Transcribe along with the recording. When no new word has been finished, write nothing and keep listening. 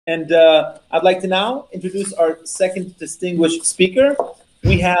And I'd like to now introduce our second distinguished speaker.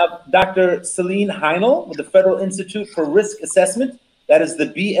 We have Dr. Céline Heinl with the Federal Institute for Risk Assessment. That is the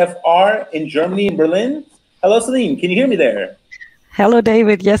BFR in Germany, in Berlin. Hello, Céline. Can you hear me there? Hello,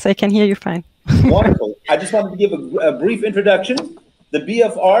 David. Yes, I can hear you fine. Wonderful. I just wanted to give a brief introduction. The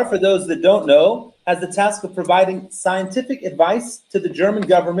BFR, for those that don't know, has the task of providing scientific advice to the German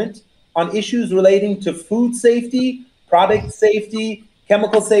government on issues relating to food safety, product safety,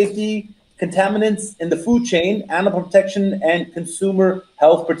 chemical safety, contaminants in the food chain, animal protection, and consumer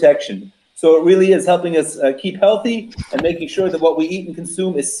health protection. So it really is helping us keep healthy and making sure that what we eat and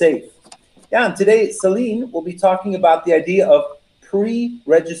consume is safe. Yeah, and today, Céline will be talking about the idea of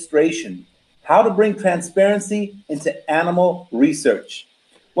pre-registration, how to bring transparency into animal research.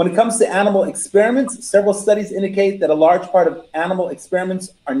 When it comes to animal experiments, several studies indicate that a large part of animal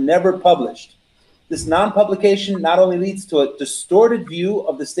experiments are never published. This non-publication not only leads to a distorted view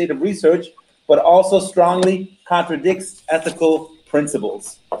of the state of research, but also strongly contradicts ethical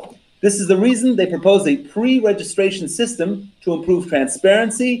principles. This is the reason they propose a pre-registration system to improve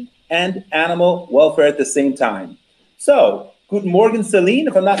transparency and animal welfare at the same time. So, Guten Morgen, Céline.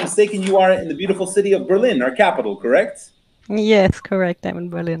 If I'm not mistaken, you are in the beautiful city of Berlin, our capital, correct? Yes, correct. I'm in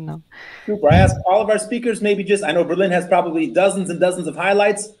Berlin now. Super. I ask all of our speakers, maybe just, I know Berlin has probably dozens and dozens of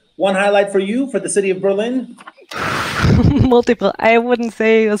highlights. One highlight for you, for the city of Berlin? Multiple. I wouldn't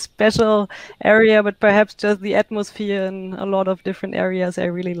say a special area, but perhaps just the atmosphere in a lot of different areas I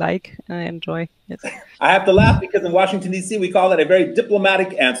really like and I enjoy. Yes. I have to laugh because in Washington, D.C., we call that a very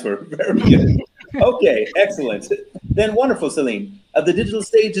diplomatic answer. Very good. Okay, excellent. Then wonderful, Céline. The digital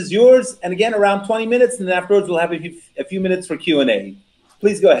stage is yours. And again, around 20 minutes, and then afterwards we'll have a few minutes for Q&A.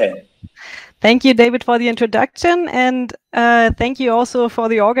 Please go ahead. Thank you, David, for the introduction. And thank you also for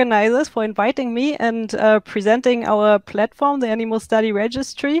the organizers for inviting me and presenting our platform, the Animal Study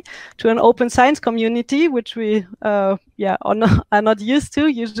Registry, to an open science community, which we are not used to.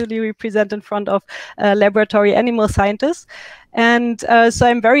 Usually we present in front of laboratory animal scientists. And so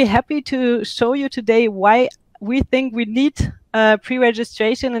I'm very happy to show you today why we think we need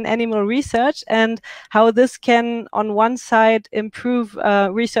pre-registration in animal research and how this can, on one side, improve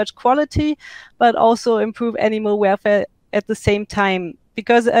research quality, but also improve animal welfare at the same time.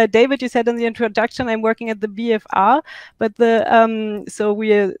 Because David, you said in the introduction, I'm working at the BFR, but so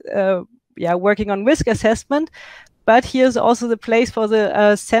we are working on risk assessment. But here's also the place for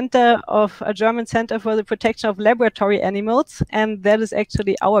the German Center for the Protection of Laboratory Animals, and that is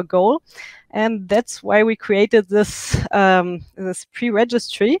actually our goal. And that's why we created this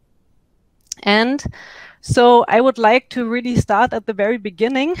pre-registry. And so I would like to really start at the very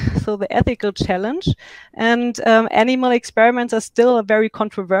beginning, so the ethical challenge. And animal experiments are still a very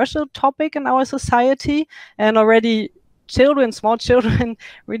controversial topic in our society, and already small children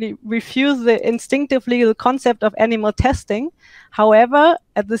really refuse instinctively the concept of animal testing. However,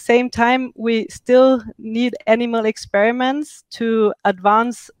 at the same time, we still need animal experiments to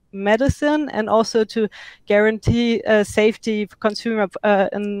advance medicine and also to guarantee safety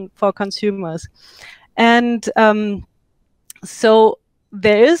for consumers. And so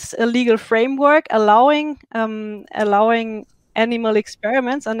there is a legal framework allowing animal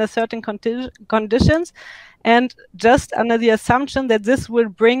experiments under certain conditions, and just under the assumption that this will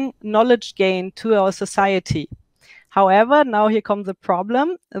bring knowledge gain to our society. However, now here comes the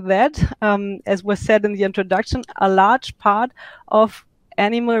problem that, as was said in the introduction, a large part of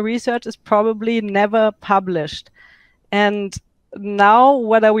animal research is probably never published. And now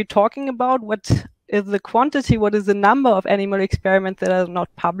what are we talking about? What is the quantity? What is the number of animal experiments that are not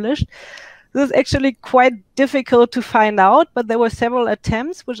published? This is actually quite difficult to find out, but there were several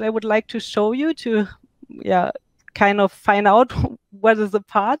attempts which I would like to show you to kind of find out what is the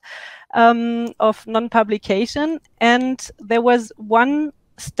part of non-publication. And there was one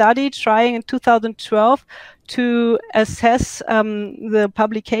study trying in 2012 to assess the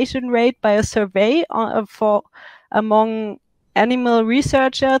publication rate by a survey among animal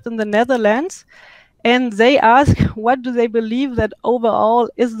researchers in the Netherlands. And they asked, what do they believe that overall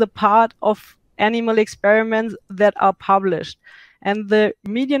is the part of animal experiments that are published? And the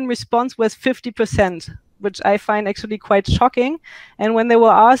median response was 50%, which I find actually quite shocking. And when they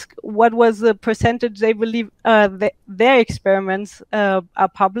were asked what was the percentage they believe their experiments are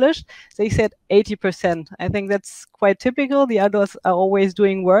published, they said 80%. I think that's quite typical. The others are always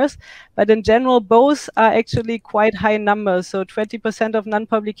doing worse. But in general, both are actually quite high numbers. So 20% of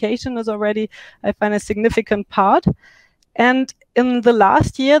non-publication is already, I find, a significant part. And in the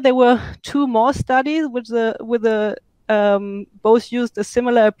last year, there were two more studies with the both used a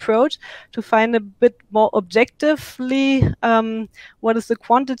similar approach to find a bit more objectively what is the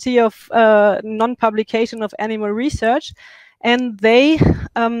quantity of non-publication of animal research. And they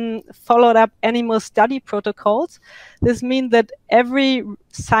followed up animal study protocols. This means that every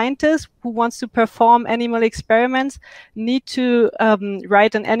scientist who wants to perform animal experiments need to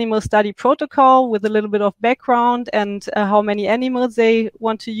write an animal study protocol with a little bit of background and how many animals they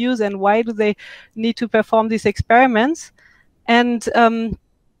want to use and why do they need to perform these experiments. And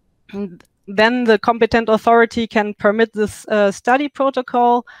then the competent authority can permit this study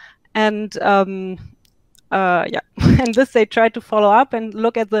protocol, and and this they try to follow up and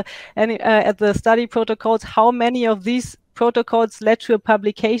look at the study protocols, how many of these protocols led to a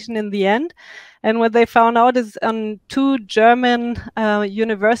publication in the end. And what they found out is on 2 German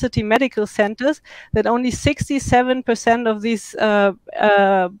university medical centers that only 67% of these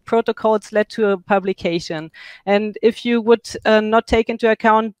protocols led to a publication. And if you would not take into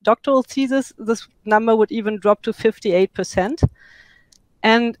account doctoral thesis, this number would even drop to 58%.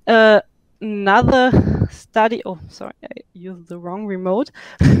 And another study, oh, sorry, I used the wrong remote.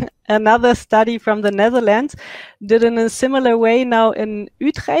 Another study from the Netherlands did in a similar way now in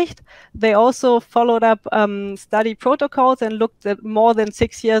Utrecht. They also followed up study protocols and looked at more than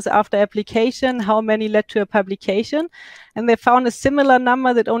 6 years after application, how many led to a publication. And they found a similar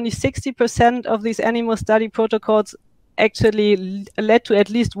number that only 60% of these animal study protocols actually led to at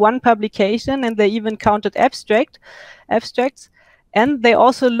least 1 publication, and they even counted abstracts. And they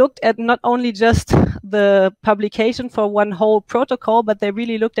also looked at not only just the publication for one whole protocol, but they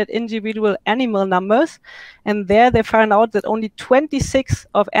really looked at individual animal numbers. And there they found out that only 26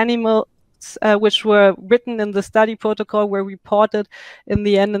 of animals which were written in the study protocol were reported in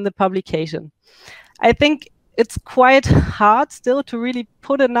the end in the publication. I think it's quite hard still to really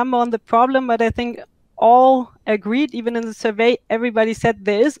put a number on the problem, but I think all agreed, even in the survey, everybody said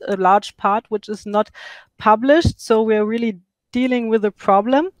there is a large part which is not published. So we're really dealing with a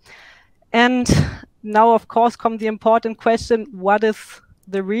problem. And now, of course, comes the important question, what is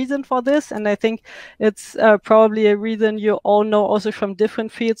the reason for this? And I think it's probably a reason you all know also from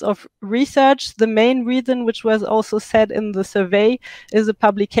different fields of research. The main reason, which was also said in the survey, is a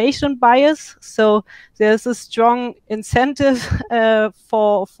publication bias. So there's a strong incentive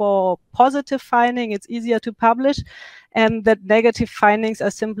for positive finding. It's easier to publish, and that negative findings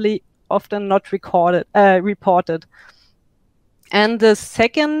are simply often not reported. And the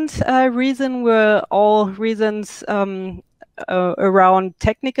second reason were all reasons around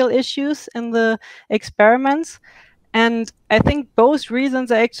technical issues in the experiments. And I think both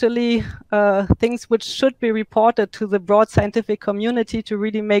reasons are actually things which should be reported to the broad scientific community to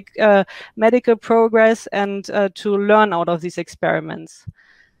really make medical progress and to learn out of these experiments.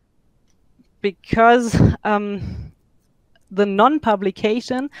 Because the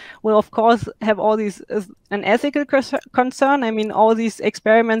non-publication will, of course, have all these an ethical concern. I mean, all these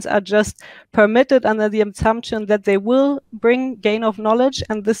experiments are just permitted under the assumption that they will bring gain of knowledge,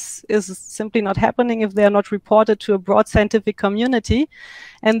 and this is simply not happening if they are not reported to a broad scientific community.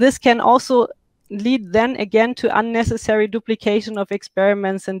 And this can also lead then again to unnecessary duplication of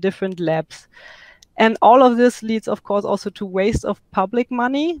experiments in different labs. And all of this leads, of course, also to waste of public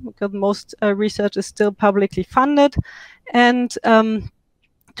money, because most research is still publicly funded, and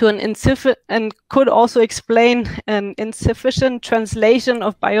to and could also explain an insufficient translation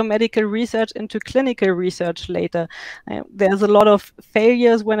of biomedical research into clinical research later. There's a lot of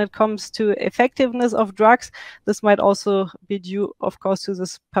failures when it comes to effectiveness of drugs. This might also be due, of course, to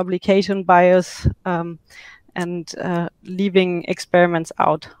this publication bias and leaving experiments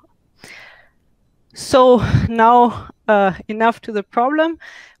out. So now enough to the problem,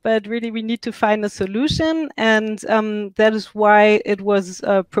 but really we need to find a solution, and that is why it was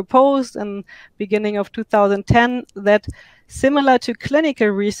proposed in the beginning of 2010 that, similar to clinical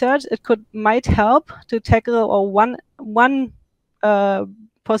research, it might help to tackle, or one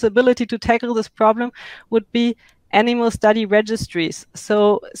possibility to tackle this problem would be animal study registries.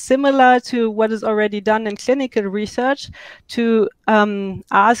 So similar to what is already done in clinical research, to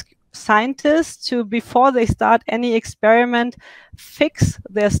ask scientists to, before they start any experiment, fix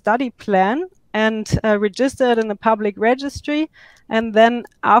their study plan and register it in a public registry. And then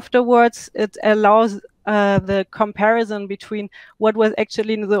afterwards, it allows the comparison between what was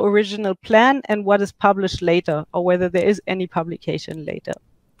actually in the original plan and what is published later, or whether there is any publication later.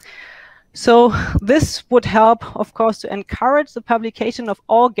 So this would help, of course, to encourage the publication of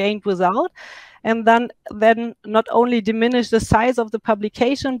all gained results, and then not only diminish the size of the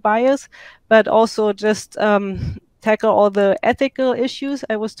publication bias, but also just tackle all the ethical issues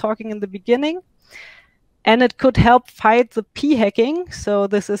I was talking in the beginning. And it could help fight the p-hacking. So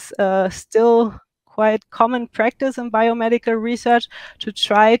this is still quite common practice in biomedical research to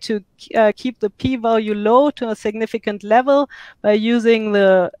try to keep the p-value low to a significant level by using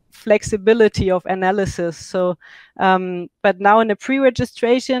the flexibility of analysis. So, but now in a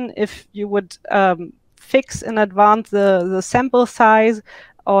pre-registration, if you would fix in advance the sample size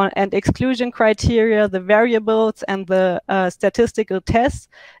and exclusion criteria, the variables, and the statistical tests,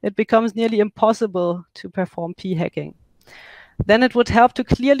 it becomes nearly impossible to perform p-hacking. Then it would help to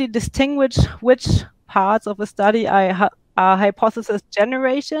clearly distinguish which parts of a study are hypothesis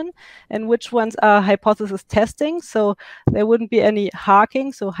generation and which ones are hypothesis testing. So there wouldn't be any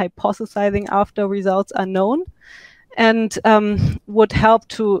hacking, so hypothesizing after results are known, and would help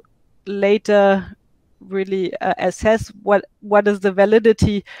to later really assess what is the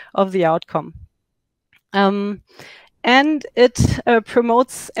validity of the outcome. And it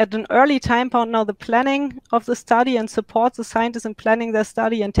promotes at an early time point now the planning of the study and supports the scientists in planning their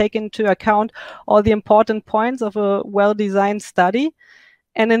study and take into account all the important points of a well-designed study.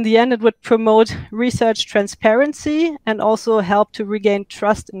 And in the end, it would promote research transparency and also help to regain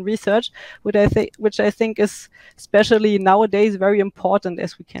trust in research, which I think is especially nowadays very important,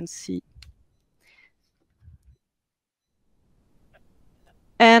 as we can see.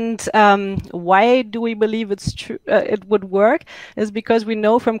 And why do we believe it's true? It would work is because we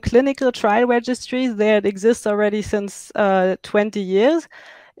know from clinical trial registries that it exists already since 20 years.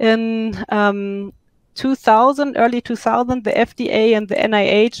 In early 2000, the FDA and the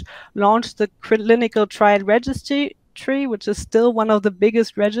NIH launched the clinical trial registry, which is still one of the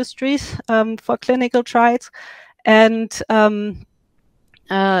biggest registries for clinical trials, and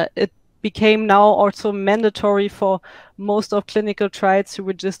it became now also mandatory for most of clinical trials to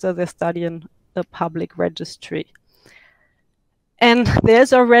register their study in the public registry. And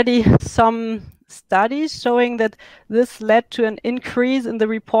there's already some studies showing that this led to an increase in the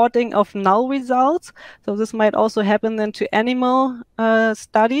reporting of null results. So this might also happen then to animal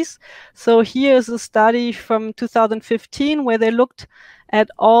studies. So here is a study from 2015 where they looked at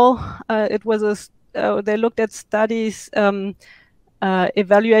all, they looked at studies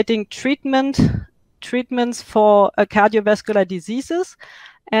evaluating treatments for cardiovascular diseases,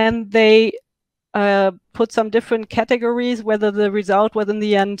 and they put some different categories, whether the result was in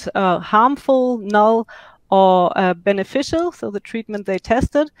the end harmful, null, or beneficial, so the treatment they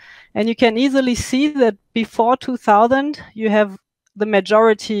tested. And you can easily see that before 2000, you have the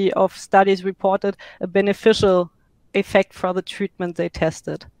majority of studies reported a beneficial effect for the treatment they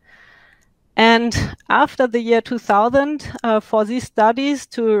tested. And after the year 2000, for these studies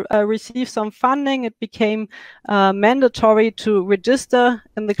to receive some funding, it became mandatory to register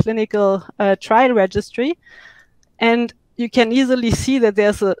in the clinical trial registry. And you can easily see that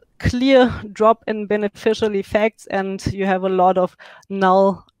there's a clear drop in beneficial effects and you have a lot of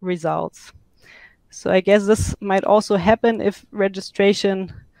null results. So I guess this might also happen if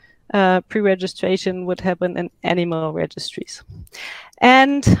registration, pre-registration would happen in animal registries.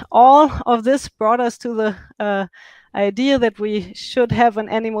 And all of this brought us to the idea that we should have an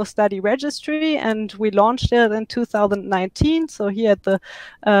animal study registry, and we launched it in 2019. So here at the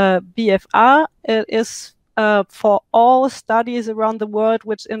BFR, it is for all studies around the world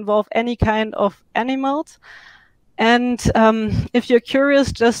which involve any kind of animals. And if you're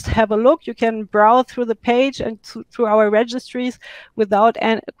curious, just have a look. You can browse through the page and through our registries without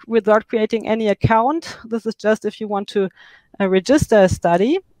creating any account. This is just if you want to register a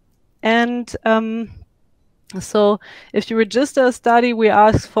study. And so if you register a study, we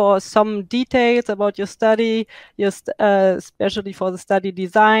ask for some details about your study, especially for the study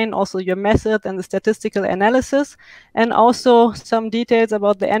design, also your method and the statistical analysis, and also some details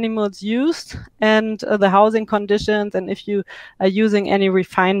about the animals used and the housing conditions, and if you are using any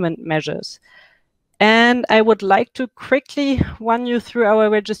refinement measures. And I would like to quickly run you through our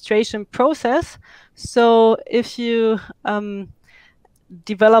registration process. So if you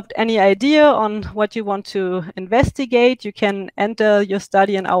developed any idea on what you want to investigate, you can enter your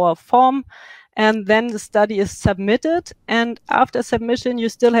study in our form, and then the study is submitted. And after submission, you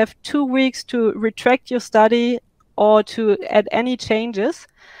still have 2 weeks to retract your study or to add any changes.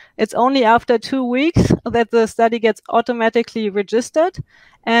 It's only after 2 weeks that the study gets automatically registered.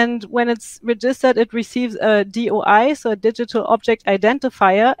 And when it's registered, it receives a DOI, so a digital object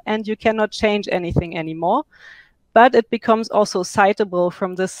identifier, and you cannot change anything anymore. But it becomes also citable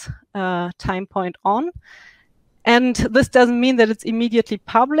from this time point on. And this doesn't mean that it's immediately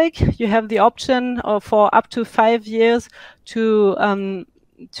public. You have the option for up to 5 years to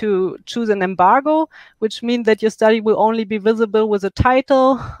to choose an embargo, which means that your study will only be visible with a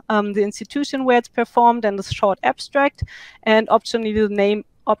title, the institution where it's performed, and a short abstract, and optionally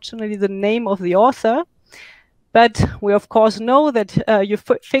the name of the author. But we of course know that you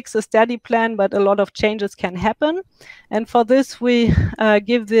fix a study plan, but a lot of changes can happen. And for this, we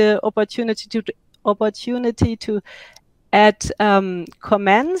give the opportunity to add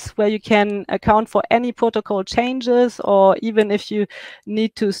comments where you can account for any protocol changes, or even if you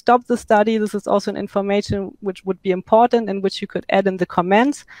need to stop the study, this is also an information which would be important and which you could add in the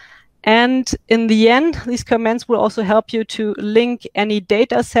comments. And in the end, these comments will also help you to link any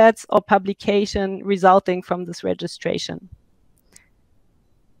data sets or publication resulting from this registration.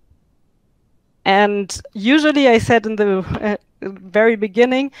 And usually I said in the very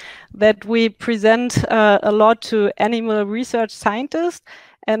beginning that we present a lot to animal research scientists,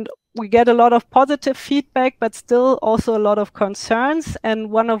 and we get a lot of positive feedback, but still also a lot of concerns.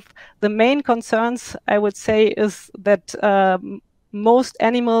 And one of the main concerns, I would say, is that most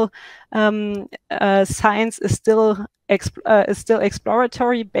animal science is still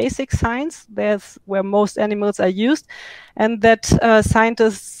exploratory basic science. That's where most animals are used, and that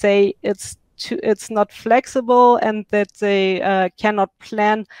scientists say it's not flexible and that they cannot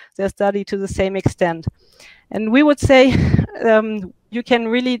plan their study to the same extent. And we would say you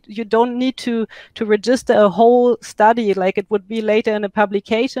don't need to register a whole study like it would be later in a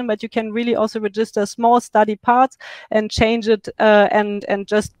publication, but you can really also register small study parts and change it and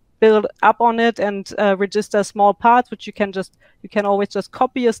just build up on it and register small parts, which you can always just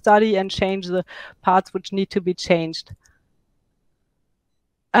copy a study and change the parts which need to be changed.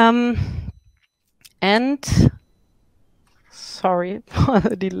 And sorry for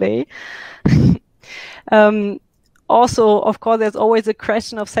the delay. Also, of course, there's always a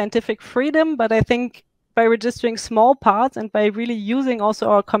question of scientific freedom, but I think by registering small parts and by really using also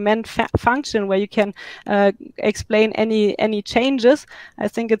our comment function where you can explain any changes, I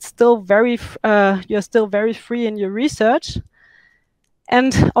think it's still you're still very free in your research.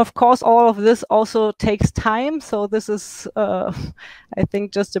 And of course, all of this also takes time. So this is, I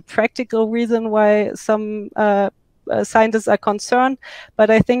think, just a practical reason why some scientists are concerned. But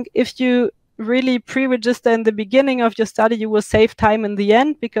I think if you really pre-register in the beginning of your study, you will save time in the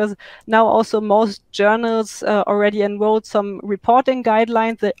end, because now also most journals already enrolled some reporting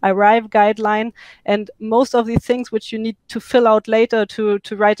guidelines, the ARRIVE guideline, and most of these things which you need to fill out later to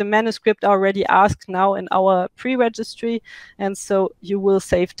write a manuscript are already asked now in our pre-registry, and so you will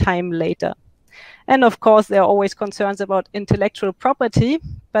save time later. And of course, there are always concerns about intellectual property,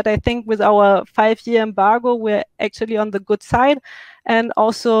 but I think with our 5-year embargo, we're actually on the good side. And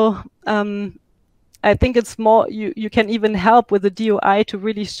also, I think it's more, you can even help with the DOI to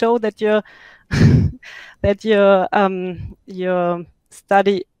really show that your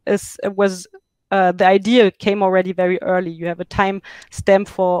study was the idea came already very early. You have a time stamp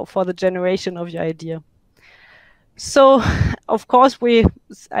for the generation of your idea. So, of course,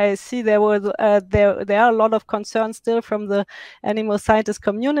 I see there are a lot of concerns still from the animal scientist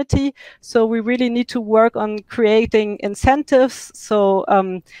community. So we really need to work on creating incentives.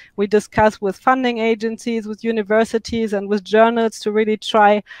 So we discuss with funding agencies, with universities, and with journals to really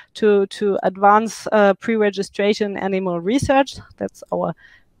try to advance pre-registration animal research. That's our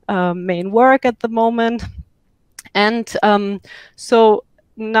main work at the moment. And so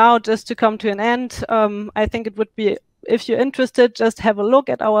now, just to come to an end, I think it would be, if you're interested, just have a look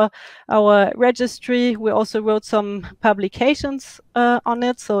at our registry. We also wrote some publications on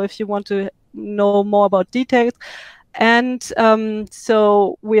it, so if you want to know more about details. And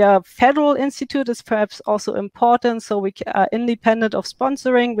so we are federal institute is perhaps also important, so we are independent of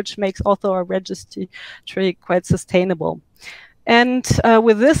sponsoring, which makes also our registry quite sustainable. And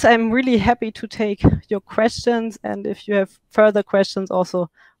with this, I'm really happy to take your questions. And if you have further questions,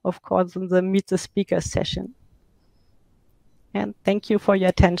 also, of course, in the Meet the Speaker session. And thank you for your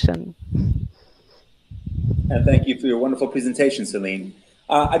attention. And thank you for your wonderful presentation, Céline.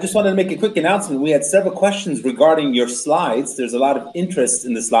 I just wanted to make a quick announcement. We had several questions regarding your slides. There's a lot of interest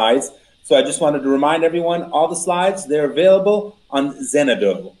in the slides. So I just wanted to remind everyone, all the slides, they're available on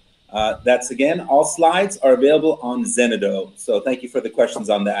Zenodo. That's again, all slides are available on Zenodo. So thank you for the questions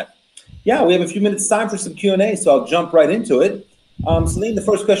on that. Yeah, we have a few minutes time for some Q&A, so I'll jump right into it. Céline, the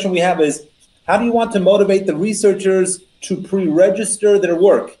first question we have is, how do you want to motivate the researchers to pre-register their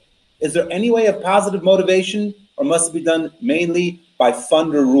work? Is there any way of positive motivation, or must it be done mainly by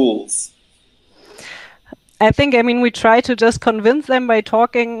funder rules? I think, we try to just convince them by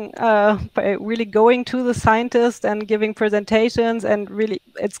talking, by really going to the scientists and giving presentations, and really,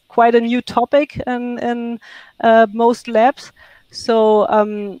 it's quite a new topic in most labs.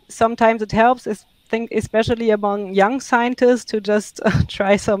 So sometimes it helps, think especially among young scientists, to just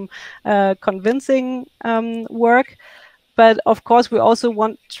try some convincing work. But of course, we also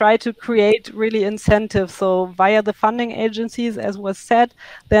try to create really incentives. So via the funding agencies, as was said,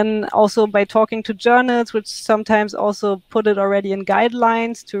 then also by talking to journals, which sometimes also put it already in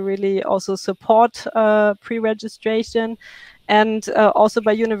guidelines to really also support pre-registration, and also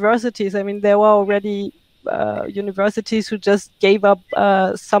by universities. I mean, there were already universities who just gave up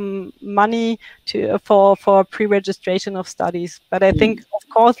some money for pre-registration of studies. But I think, of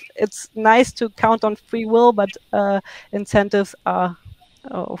course, it's nice to count on free will, but incentives are,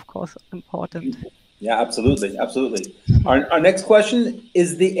 of course, important. Yeah, absolutely, absolutely. Our next question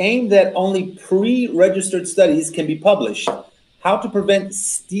is the aim that only pre-registered studies can be published. How to prevent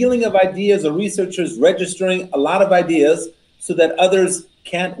stealing of ideas or researchers registering a lot of ideas so that others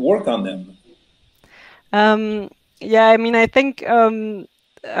can't work on them? Yeah, I mean, I think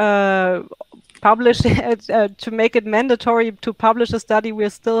publish to make it mandatory to publish a study,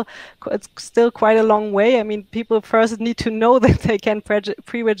 it's still quite a long way. I mean, people first need to know that they can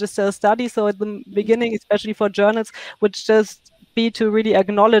pre-register a study. So at the beginning, especially for journals, would just be to really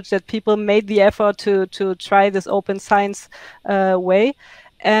acknowledge that people made the effort to try this open science way,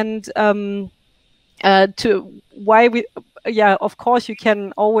 and to why we. Yeah, of course, you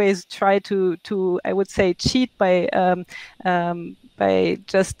can always try to I would say cheat by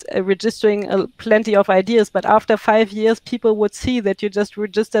just registering plenty of ideas. But after 5 years, people would see that you just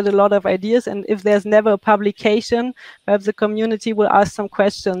registered a lot of ideas, and if there's never a publication, perhaps the community will ask some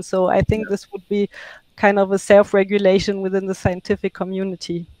questions. So I think this would be kind of a self-regulation within the scientific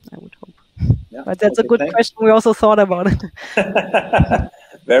community, I would hope. Yeah. But that's a good question. We also thought about it.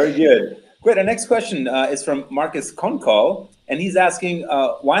 Very good. Great. Our next question is from Marcus Konkol, and he's asking,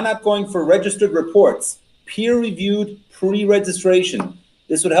 why not going for registered reports, peer-reviewed pre-registration?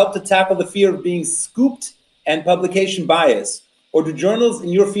 This would help to tackle the fear of being scooped and publication bias. Or do journals in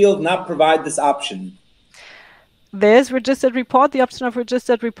your field not provide this option? There's registered report, the option of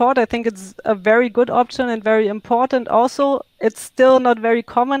registered report. I think it's a very good option and very important. Also, it's still not very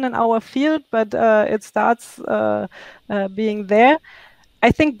common in our field, but it starts being there. I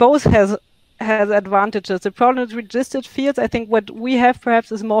think both has advantages. The problem with registered fields, I think what we have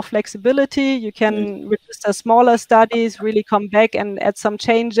perhaps is more flexibility. You can register smaller studies, really come back and add some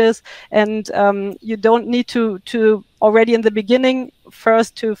changes, and you don't need to already in the beginning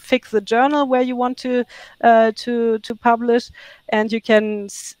first to fix the journal where you want to publish, and you can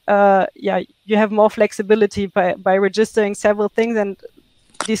you have more flexibility by registering several things and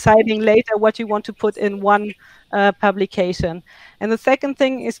deciding later what you want to put in one publication. And the second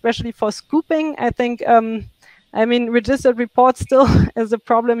thing, especially for scooping, I think, I mean, registered reports still is a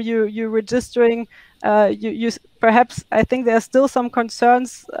problem. You registering, you perhaps, I think there are still some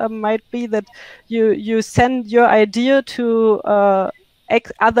concerns, might be that you send your idea to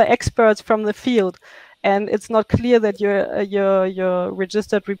other experts from the field, and it's not clear that your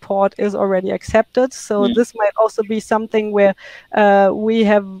registered report is already accepted. So this might also be something where we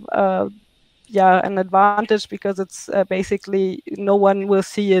have an advantage, because it's basically no one will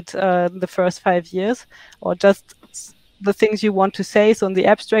see it the first 5 years, or just the things you want to say. So in the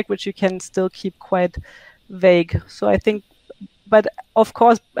abstract, which you can still keep quite vague. So I think, but of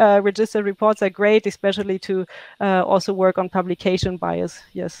course, registered reports are great, especially to also work on publication bias.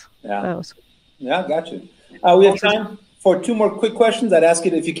 Yes. Yeah. Yeah, got you. We have time for 2 more quick questions. I'd ask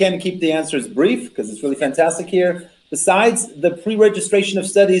you, if you can, keep the answers brief, because it's really fantastic here. Besides the pre-registration of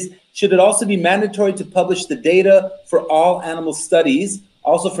studies, should it also be mandatory to publish the data for all animal studies,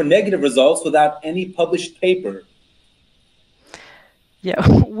 also for negative results, without any published paper? Yeah,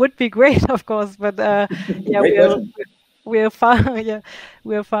 would be great, of course, but yeah, we're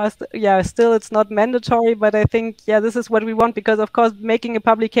fast. Yeah, still it's not mandatory, but I think, yeah, this is what we want, because of course writing a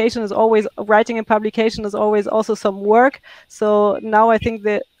publication is always also some work. So now I think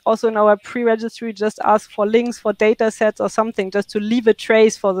that also in our pre-registry, just ask for links for data sets or something, just to leave a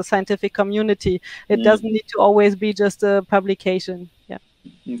trace for the scientific community. It doesn't need to always be just a publication. Yeah.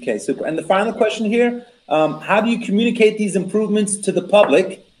 Okay, super. And the final question here, how do you communicate these improvements to the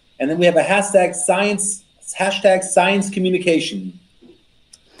public? And then we have a hashtag science communication.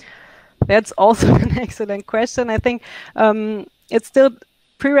 That's also an excellent question. I think it's still,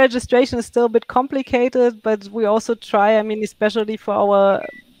 pre-registration is still a bit complicated, but we also try, I mean, especially for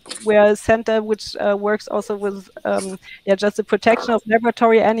we're a center which works also with just the protection of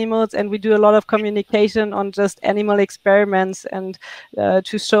laboratory animals, and we do a lot of communication on just animal experiments, and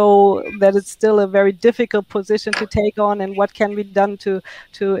to show that it's still a very difficult position to take on, and what can be done to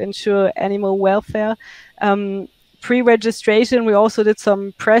ensure animal welfare. pre-registration, we also did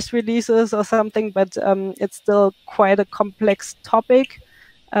some press releases or something, but it's still quite a complex topic.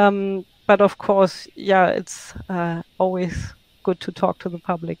 But of course, yeah, it's always good to talk to the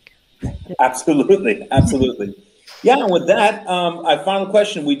public. Yeah. Absolutely, absolutely. Yeah, and with that, our final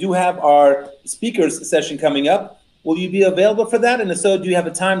question, we do have our speakers session coming up. Will you be available for that? And if so, do you have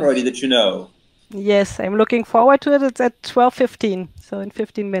a time already that you know? Yes, I'm looking forward to it. It's at 12:15, so in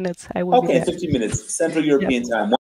 15 minutes I will be there. Okay, 15 minutes, Central European time.